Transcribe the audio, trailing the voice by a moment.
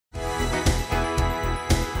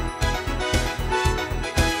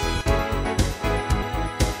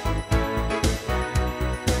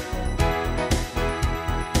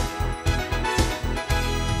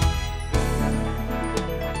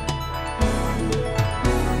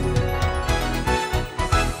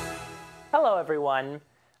everyone.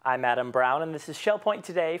 I'm Adam Brown, and this is Shell Point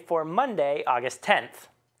Today for Monday, August 10th.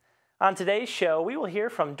 On today's show, we will hear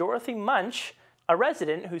from Dorothy Munsch, a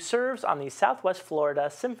resident who serves on the Southwest Florida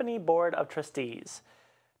Symphony Board of Trustees.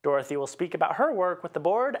 Dorothy will speak about her work with the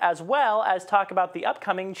board, as well as talk about the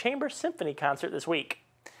upcoming Chamber Symphony concert this week.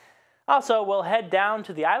 Also, we'll head down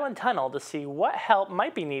to the Island Tunnel to see what help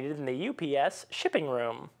might be needed in the UPS shipping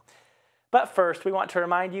room. But first, we want to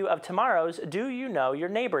remind you of tomorrow's Do You Know Your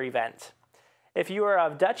Neighbor event. If you are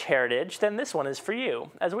of Dutch heritage, then this one is for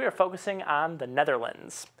you, as we are focusing on the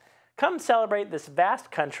Netherlands. Come celebrate this vast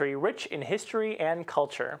country rich in history and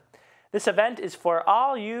culture. This event is for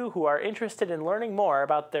all you who are interested in learning more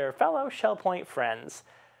about their fellow Shell Point friends.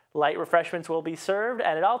 Light refreshments will be served,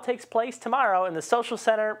 and it all takes place tomorrow in the Social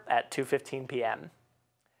Center at 2:15 p.m.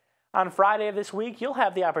 On Friday of this week, you'll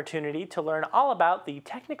have the opportunity to learn all about the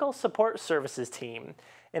Technical Support Services team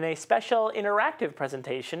in a special interactive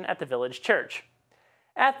presentation at the Village Church.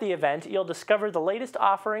 At the event, you'll discover the latest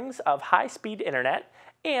offerings of high-speed internet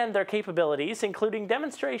and their capabilities, including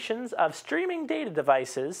demonstrations of streaming data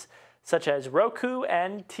devices such as Roku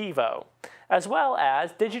and TiVo, as well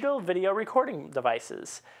as digital video recording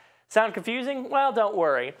devices. Sound confusing? Well, don't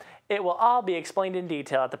worry. It will all be explained in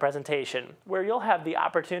detail at the presentation, where you'll have the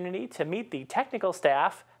opportunity to meet the technical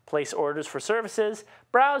staff, place orders for services,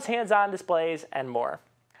 browse hands-on displays, and more.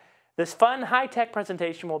 This fun, high-tech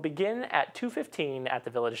presentation will begin at 2:15 at the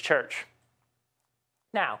Village Church.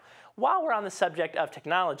 Now, while we're on the subject of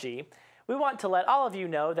technology, we want to let all of you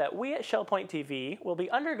know that we at Shell Point TV will be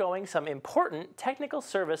undergoing some important technical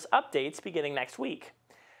service updates beginning next week.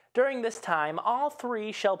 During this time, all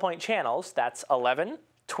three Shell Point channels, that's 11,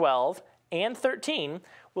 12, and 13,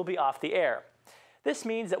 will be off the air. This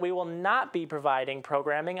means that we will not be providing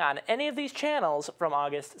programming on any of these channels from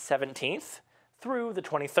August 17th through the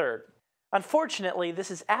 23rd. Unfortunately, this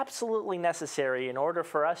is absolutely necessary in order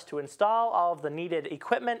for us to install all of the needed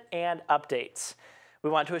equipment and updates. We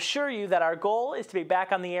want to assure you that our goal is to be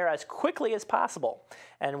back on the air as quickly as possible,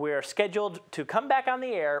 and we are scheduled to come back on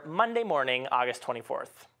the air Monday morning, August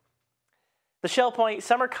 24th. The Shell Point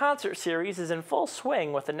Summer Concert Series is in full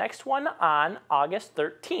swing, with the next one on August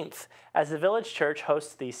 13th, as the Village Church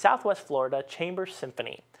hosts the Southwest Florida Chamber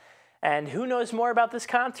Symphony. And who knows more about this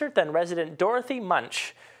concert than resident Dorothy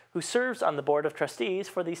Munsch, who serves on the Board of Trustees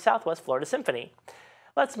for the Southwest Florida Symphony.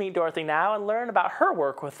 Let's meet Dorothy now and learn about her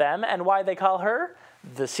work with them and why they call her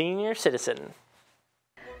the Senior Citizen.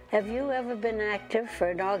 Have you ever been active for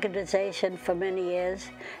an organization for many years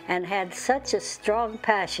and had such a strong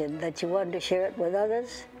passion that you wanted to share it with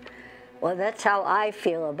others? Well, that's how I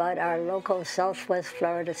feel about our local Southwest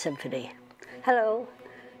Florida Symphony. Hello,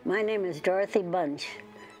 my name is Dorothy Munsch.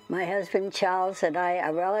 My husband Charles and I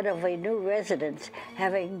are relatively new residents,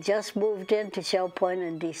 having just moved into Shell Point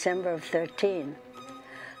in December of 13.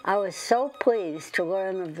 I was so pleased to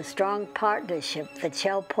learn of the strong partnership that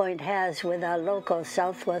Shell Point has with our local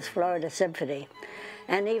Southwest Florida Symphony,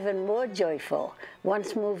 and even more joyful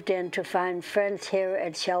once moved in to find friends here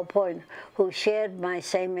at Shell Point who shared my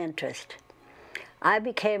same interest. I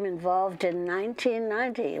became involved in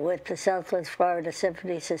 1990 with the Southwest Florida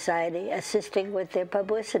Symphony Society, assisting with their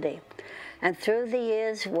publicity, and through the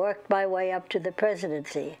years worked my way up to the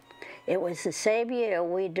presidency. It was the same year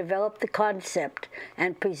we developed the concept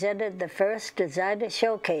and presented the first designer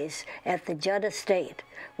showcase at the Judd Estate,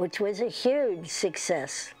 which was a huge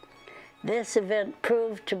success. This event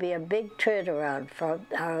proved to be a big turnaround for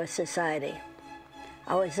our society.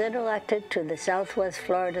 I was then elected to the Southwest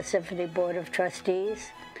Florida Symphony Board of Trustees.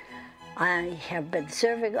 I have been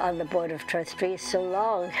serving on the Board of Trustees so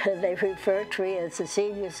long they refer to me as a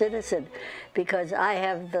senior citizen because I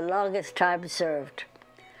have the longest time served.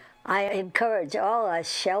 I encourage all our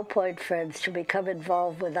Shell Point friends to become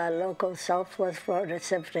involved with our local Southwest Florida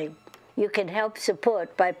Symphony. You can help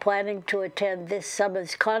support by planning to attend this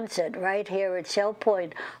summer's concert right here at Shell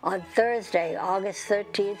Point on Thursday, August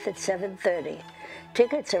 13th at 7:30.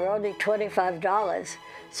 Tickets are only $25,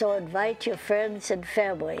 so invite your friends and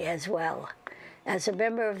family as well. As a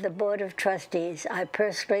member of the Board of Trustees, I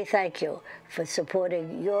personally thank you for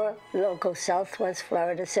supporting your local Southwest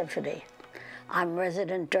Florida Symphony. I'm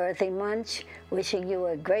resident Dorothy Munsch, wishing you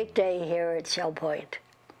a great day here at Shell Point.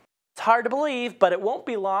 It's hard to believe, but it won't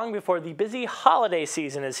be long before the busy holiday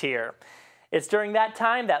season is here. It's during that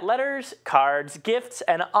time that letters, cards, gifts,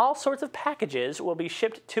 and all sorts of packages will be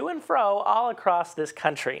shipped to and fro all across this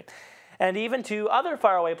country, and even to other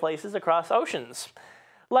faraway places across oceans.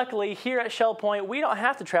 Luckily, here at Shell Point, we don't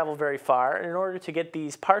have to travel very far in order to get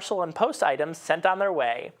these parcel and post items sent on their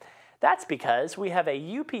way. That's because we have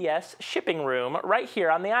a UPS shipping room right here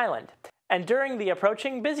on the island. And during the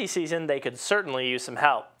approaching busy season, they could certainly use some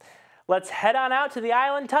help. Let's head on out to the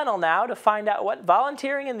Island Tunnel now to find out what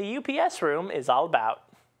volunteering in the UPS room is all about.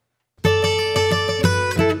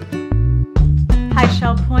 Hi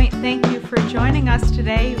Shell Point, thank you for joining us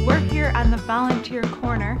today. We're here on the Volunteer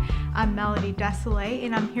Corner. I'm Melody Desolé,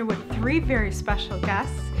 and I'm here with 3 very special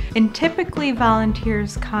guests. And typically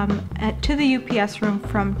volunteers come to the UPS room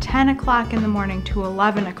from 10 o'clock in the morning to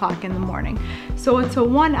 11 o'clock in the morning. So it's a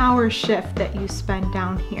 1-hour shift that you spend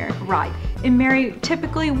down here. Right. And Mary,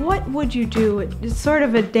 typically what would you do? It's sort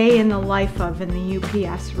of a day in the life of in the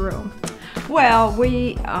UPS room. Well,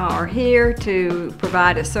 we are here to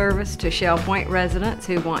provide a service to Shell Point residents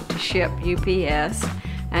who want to ship UPS.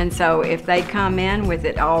 And so if they come in with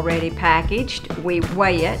it already packaged, we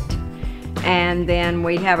weigh it. And then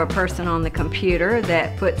we have a person on the computer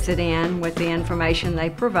that puts it in with the information they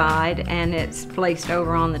provide, and it's placed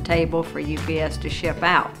over on the table for UPS to ship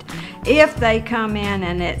out. If they come in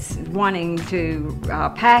and it's wanting to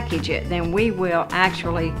package it, then we will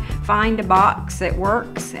actually find a box that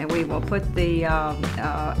works, and we will put the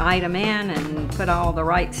item in and put all the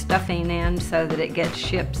right stuffing in so that it gets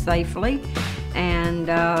shipped safely, and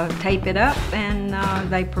tape it up,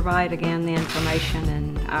 and they provide again the information, and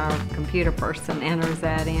our computer person enters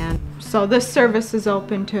that in. So this service is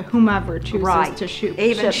open to whomever chooses Right. to ship.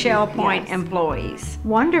 Even Shell Point Yes. employees.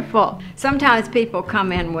 Wonderful. Sometimes people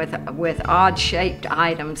come in with odd-shaped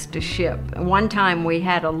items to ship. One time we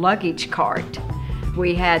had a luggage cart.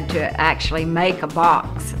 We had to actually make a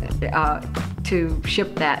box to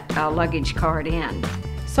ship that luggage cart in.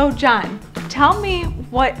 So John, tell me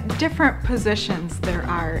what different positions there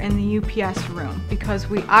are in the UPS room, because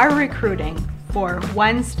we are recruiting for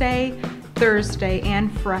Wednesday, Thursday, and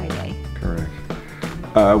Friday.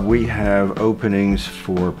 Correct. We have openings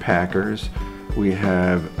for packers. We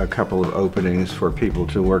have a couple of openings for people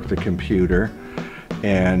to work the computer.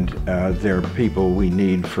 And there are people we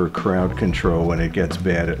need for crowd control when it gets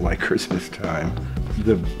bad at like Christmas time.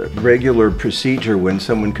 The regular procedure when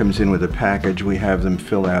someone comes in with a package, we have them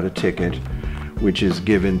fill out a ticket, which is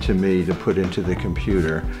given to me to put into the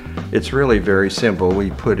computer. It's really very simple. We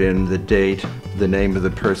put in the date, the name of the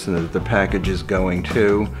person that the package is going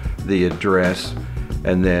to, the address,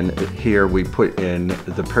 and then here we put in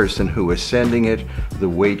the person who is sending it, the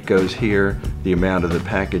weight goes here, the amount of the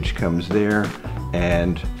package comes there,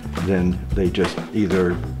 and then they just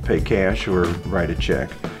either pay cash or write a check.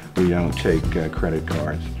 We don't take credit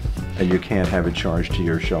cards, and you can't have it charged to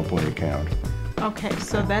your Shell Point account. Okay,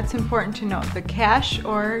 so that's important to note. The cash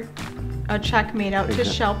or a check made out to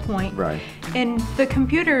Shell Point. Right. And the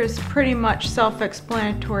computer is pretty much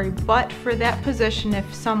self-explanatory, but for that position,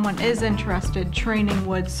 if someone is interested, training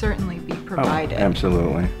would certainly be provided. Oh,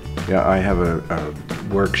 absolutely. Yeah, I have a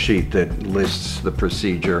worksheet that lists the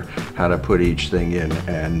procedure, how to put each thing in,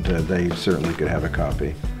 and they certainly could have a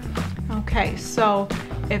copy. Okay, so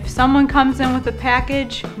if someone comes in with a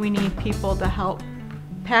package, we need people to help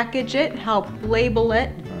package it, help label it,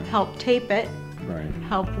 help tape it, Right.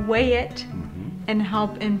 help weigh it, and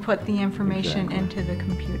help input the information Exactly. into the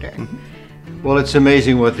computer. Well, it's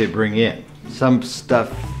amazing what they bring in. Some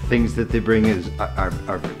things that they bring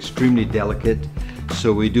are extremely delicate,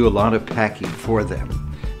 so we do a lot of packing for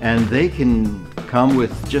them. And they can come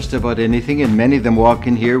with just about anything, and many of them walk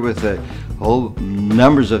in here with a whole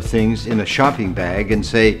numbers of things in a shopping bag and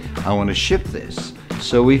say, I want to ship this.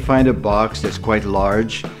 So we find a box that's quite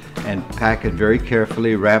large and pack it very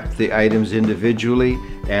carefully, wrap the items individually,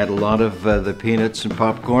 add a lot of the peanuts and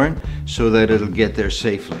popcorn so that it'll get there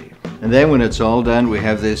safely. And then when it's all done, we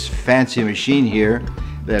have this fancy machine here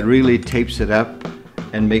that really tapes it up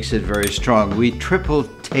and makes it very strong. We triple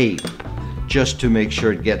tape just to make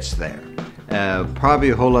sure it gets there. Probably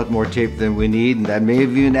a whole lot more tape than we need, and that may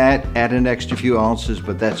even add an extra few ounces,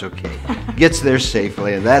 but that's okay. Gets there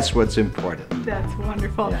safely, and that's what's important. That's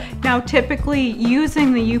wonderful. Yeah. Now, typically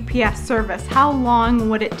using the UPS service, how long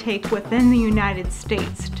would it take within the United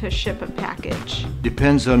States to ship a package?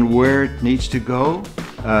 Depends on where it needs to go.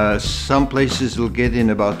 Some places will get in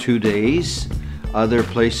about 2 days. Other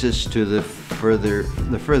places, to the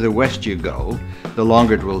further west you go, the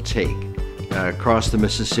longer it will take. Across the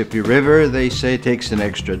Mississippi River, they say it takes an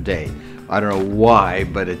extra day. I don't know why,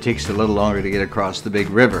 but it takes a little longer to get across the big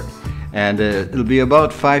river. And it'll be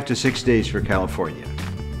about 5 to 6 days for California.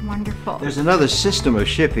 Wonderful. There's another system of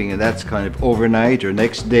shipping, and that's kind of overnight or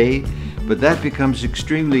next day, but that becomes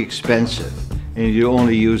extremely expensive. And you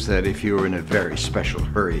only use that if you're in a very special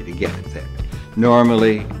hurry to get it there.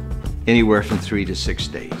 Normally, anywhere from 3 to 6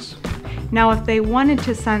 days. Now, if they wanted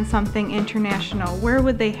to send something international, where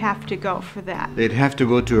would they have to go for that? They'd have to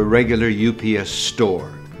go to a regular UPS store.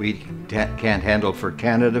 we can't handle for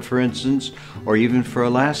Canada, for instance, or even for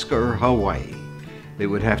Alaska or Hawaii. They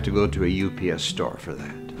would have to go to a UPS store for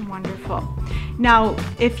that. Wonderful. Now,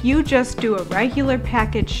 if you just do a regular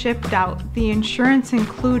package shipped out, the insurance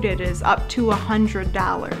included is up to $100,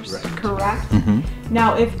 right. Correct? Mm-hmm.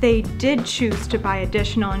 Now, if they did choose to buy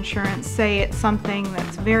additional insurance, say it's something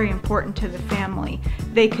that's very important to the family,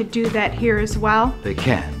 they could do that here as well? They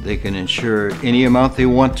can. They can insure any amount they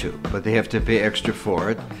want to, but they have to pay extra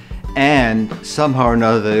for it. And somehow or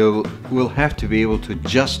another, they will have to be able to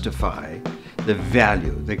justify the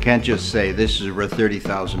value. They can't just say this is worth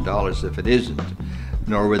 $30,000 if it isn't,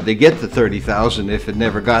 nor would they get the $30,000 if it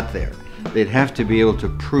never got there. They'd have to be able to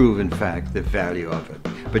prove, in fact, the value of it.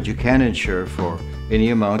 But you can insure for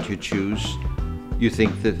any amount you choose, you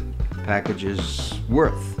think the package is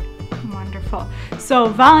worth. Wonderful. So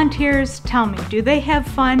volunteers, tell me, do they have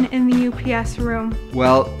fun in the UPS room?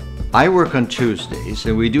 Well, I work on Tuesdays,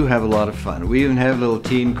 and we do have a lot of fun. We even have a little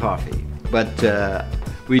tea and coffee, but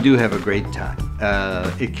we do have a great time.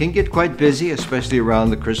 It can get quite busy, especially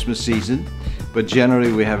around the Christmas season, but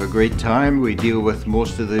generally we have a great time. We deal with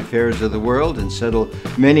most of the affairs of the world and settle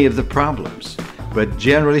many of the problems. But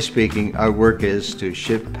generally speaking, our work is to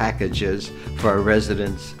ship packages for our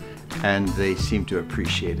residents, and they seem to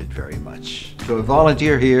appreciate it very much. So a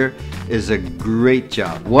volunteer here is a great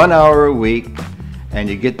job. 1 hour a week, and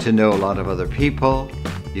you get to know a lot of other people.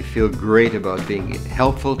 You feel great about being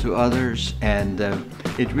helpful to others, and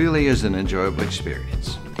it really is an enjoyable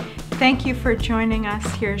experience. Thank you for joining us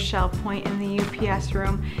here at Shell Point in the UPS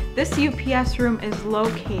room. This UPS room is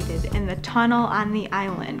located in the tunnel on the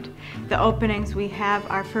island. The openings we have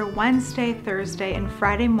are for Wednesday, Thursday, and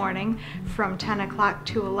Friday morning from 10 o'clock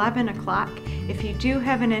to 11 o'clock. If you do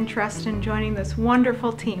have an interest in joining this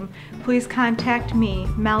wonderful team, please contact me,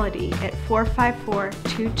 Melody, at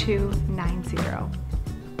 454-2290.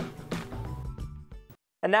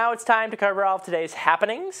 And now it's time to cover all of today's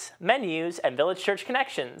happenings, menus, and Village Church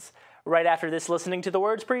connections. Right after this, listening to the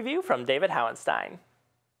Words preview from David Howenstein.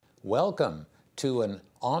 Welcome to an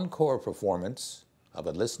encore performance of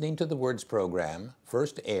a Listening to the Words program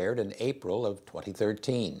first aired in April of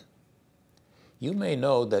 2013. You may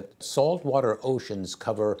know that saltwater oceans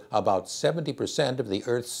cover about 70% of the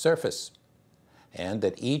Earth's surface, and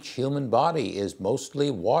that each human body is mostly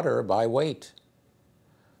water by weight.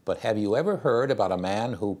 But have you ever heard about a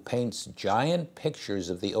man who paints giant pictures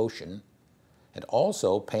of the ocean and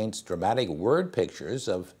also paints dramatic word pictures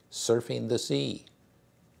of surfing the sea?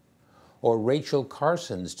 Or Rachel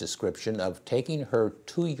Carson's description of taking her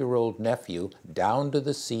 2-year-old nephew down to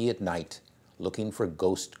the sea at night looking for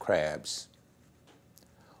ghost crabs?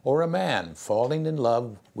 Or a man falling in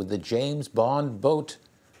love with the James Bond boat,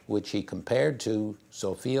 which he compared to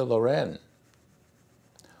Sophia Loren?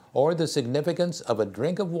 Or the significance of a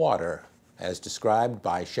drink of water, as described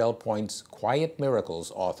by Shell Point's Quiet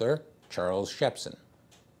Miracles author, Charles Shepson.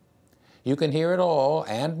 You can hear it all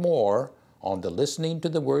and more on the Listening to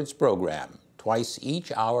the Words program, twice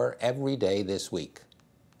each hour every day this week.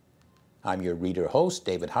 I'm your reader-host,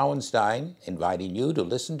 David Howenstein, inviting you to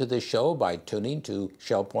listen to this show by tuning to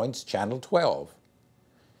Shell Point's Channel 12.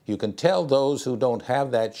 You can tell those who don't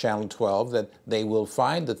have that Channel 12 that they will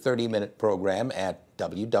find the 30-minute program at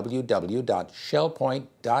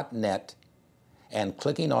www.shellpoint.net and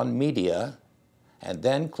clicking on Media, and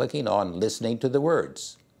then clicking on Listening to the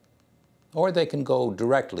Words. Or they can go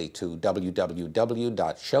directly to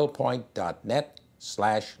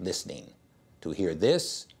www.shellpoint.net/listening to hear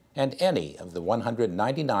this and any of the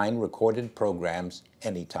 199 recorded programs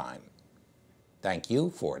anytime. Thank you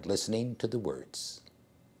for listening to the Words.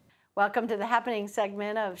 Welcome to the Happening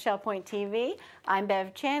segment of Shell Point TV. I'm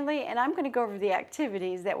Bev Chandley, and I'm going to go over the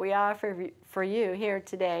activities that we offer for you here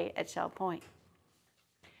today at Shell Point.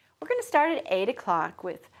 We're going to start at 8 o'clock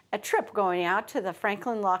with a trip going out to the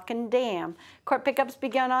Franklin Lock and Dam. Court pickups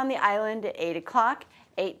begin on the island at 8 o'clock,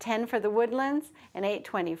 8:10 for the Woodlands, and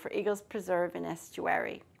 8:20 for Eagles Preserve and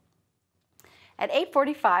Estuary. At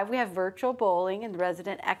 8:45, we have virtual bowling in the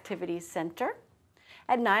Resident Activities Center.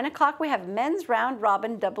 At 9 o'clock, we have men's round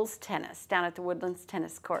robin doubles tennis down at the Woodlands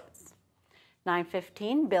Tennis Courts.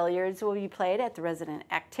 9:15, billiards will be played at the Resident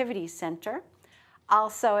Activities Center.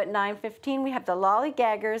 Also at 9:15, we have the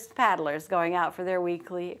Lollygaggers paddlers going out for their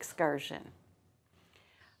weekly excursion.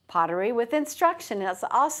 Pottery with instruction is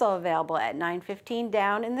also available at 9:15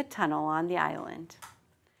 down in the tunnel on the island.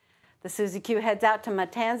 The Suzy Q heads out to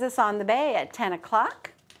Matanzas on the Bay at 10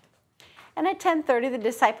 o'clock. And at 10:30, the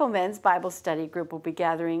Disciple Men's Bible Study Group will be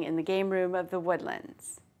gathering in the game room of the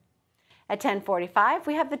Woodlands. At 10:45,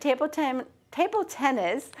 we have the table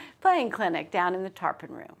tennis playing clinic down in the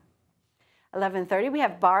Tarpon Room. 11:30, we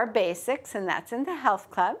have Bar Basics, and that's in the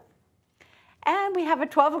Health Club. And we have a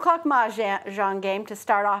 12 o'clock Mahjong game to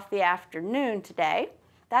start off the afternoon today.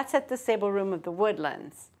 That's at the Sable Room of the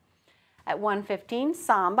Woodlands. At 1:15,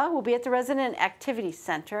 Samba will be at the Resident Activity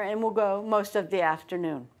Center and will go most of the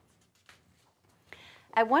afternoon.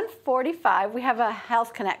 At 1:45, we have a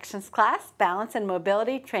Health Connections class, Balance and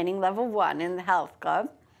Mobility Training Level 1 in the Health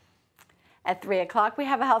Club. At 3 o'clock, we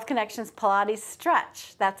have a Health Connections Pilates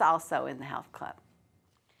Stretch. That's also in the Health Club.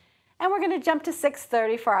 And we're going to jump to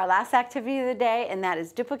 6:30 for our last activity of the day, and that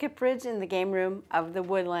is Duplicate Bridge in the Game Room of the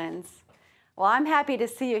Woodlands. Well, I'm happy to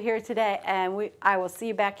see you here today, and I will see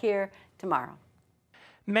you back here tomorrow.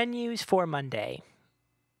 Menus for Monday.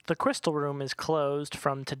 The Crystal Room is closed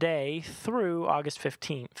from today through August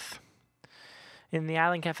 15th. In the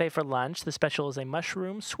Island Cafe for lunch, the special is a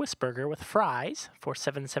mushroom Swiss burger with fries for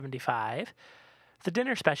 $7.75. The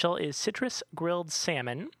dinner special is citrus grilled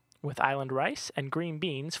salmon with island rice and green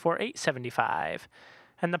beans for $8.75.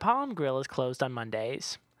 And the Palm Grill is closed on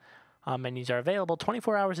Mondays. Menus are available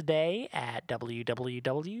 24 hours a day at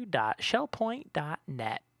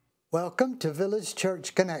www.shellpoint.net. Welcome to Village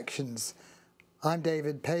Church Connections. I'm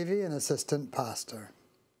David Pavey, an assistant pastor.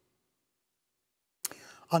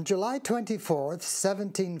 On July 24th,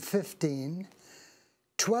 1715,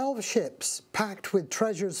 12 ships packed with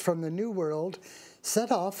treasures from the New World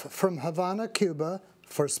set off from Havana, Cuba,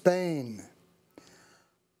 for Spain.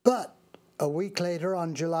 But a week later,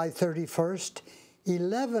 on July 31st,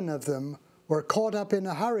 11 of them were caught up in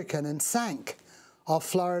a hurricane and sank off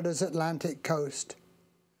Florida's Atlantic coast.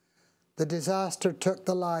 The disaster took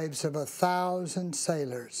the lives of 1,000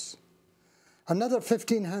 sailors. Another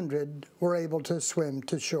 1,500 were able to swim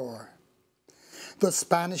to shore. The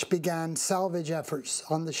Spanish began salvage efforts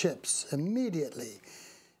on the ships immediately,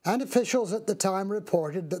 and officials at the time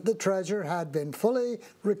reported that the treasure had been fully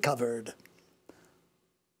recovered,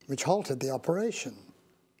 which halted the operation.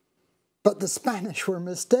 But the Spanish were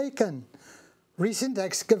mistaken. Recent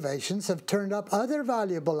excavations have turned up other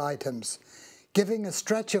valuable items, giving a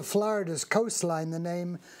stretch of Florida's coastline the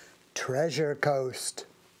name Treasure Coast.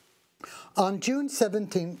 On June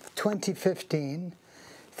 17, 2015,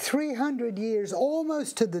 300 years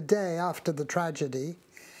almost to the day after the tragedy,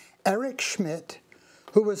 Eric Schmidt,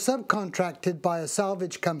 who was subcontracted by a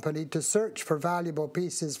salvage company to search for valuable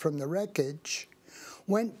pieces from the wreckage,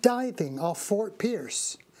 went diving off Fort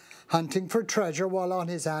Pierce, hunting for treasure while on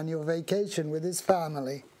his annual vacation with his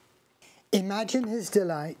family. Imagine his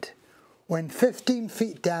delight when 15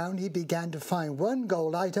 feet down he began to find one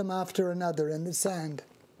gold item after another in the sand.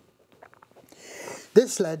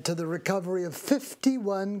 This led to the recovery of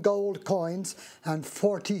 51 gold coins and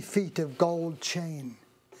 40 feet of gold chain.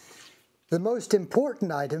 The most important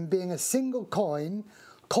item being a single coin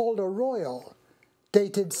called a royal,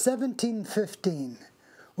 dated 1715,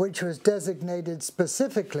 which was designated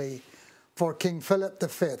specifically for King Philip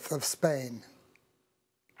V of Spain.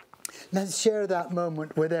 Let's share that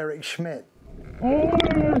moment with Eric Schmidt.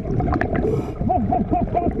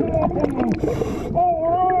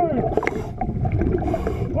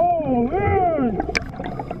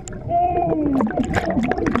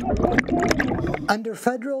 Under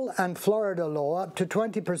federal and Florida law, up to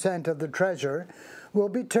 20% of the treasure will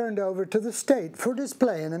be turned over to the state for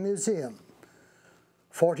display in a museum.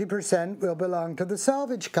 40% will belong to the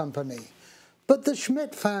salvage company, but the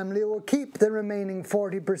Schmidt family will keep the remaining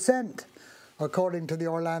 40%, according to the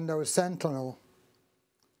Orlando Sentinel.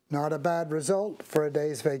 Not a bad result for a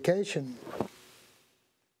day's vacation.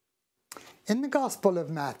 In the Gospel of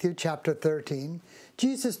Matthew, chapter 13,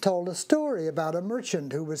 Jesus told a story about a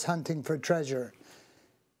merchant who was hunting for treasure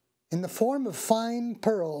in the form of fine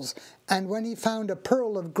pearls, and when he found a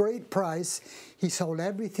pearl of great price, he sold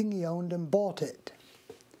everything he owned and bought it.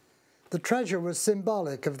 The treasure was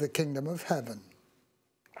symbolic of the kingdom of heaven.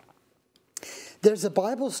 There's a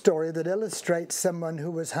Bible story that illustrates someone who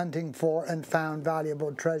was hunting for and found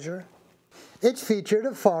valuable treasure. It featured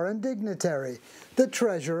a foreign dignitary, the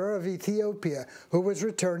treasurer of Ethiopia, who was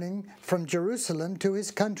returning from Jerusalem to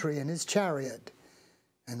his country in his chariot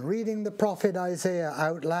and reading the prophet Isaiah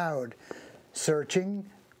out loud, searching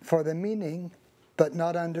for the meaning but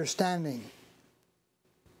not understanding.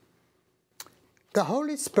 The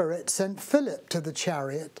Holy Spirit sent Philip to the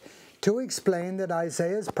chariot to explain that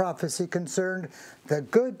Isaiah's prophecy concerned the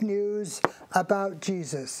good news about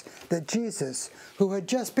Jesus, that Jesus, who had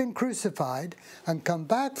just been crucified and come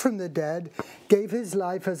back from the dead, gave his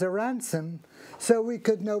life as a ransom so we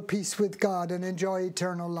could know peace with God and enjoy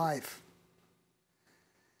eternal life.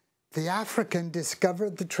 The African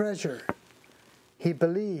discovered the treasure. He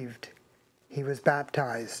believed. He was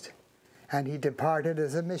baptized. and he departed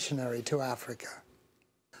as a missionary to Africa.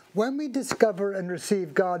 When we discover and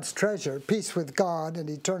receive God's treasure, peace with God and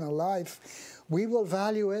eternal life, we will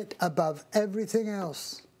value it above everything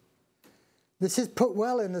else. This is put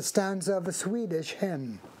well in the stanza of a Swedish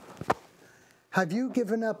hymn. Have you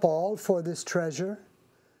given up all for this treasure?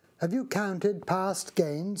 Have you counted past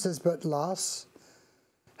gains as but loss?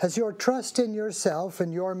 Has your trust in yourself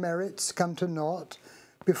and your merits come to naught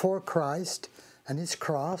before Christ and his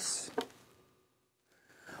cross?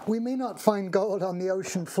 We may not find gold on the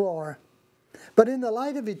ocean floor, but in the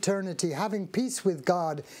light of eternity, having peace with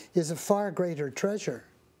God is a far greater treasure.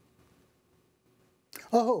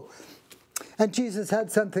 Oh, and Jesus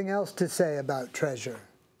had something else to say about treasure.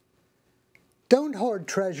 Don't hoard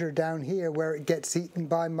treasure down here where it gets eaten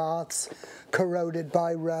by moths, corroded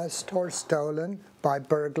by rust, or stolen by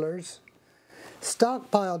burglars.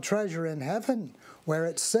 Stockpile treasure in heaven where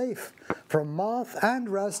it's safe from moth and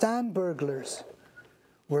rust and burglars.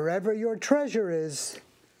 Wherever your treasure is,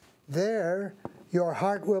 there your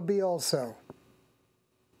heart will be also.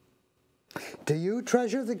 Do you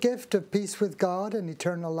treasure the gift of peace with God and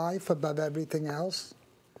eternal life above everything else?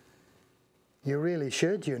 You really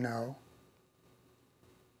should, you know.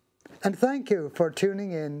 And thank you for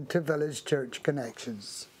tuning in to Village Church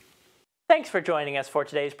Connections. Thanks for joining us for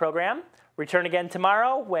today's program. Return again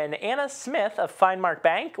tomorrow when Anna Smith of Finemark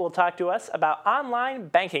Bank will talk to us about online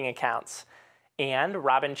banking accounts. And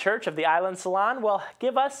Robin Church of the Island Salon will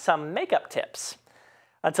give us some makeup tips.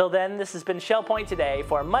 Until then, this has been Shell Point Today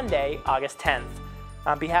for Monday, August 10th.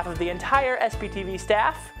 On behalf of the entire SPTV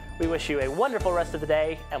staff, we wish you a wonderful rest of the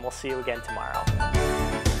day, and we'll see you again tomorrow.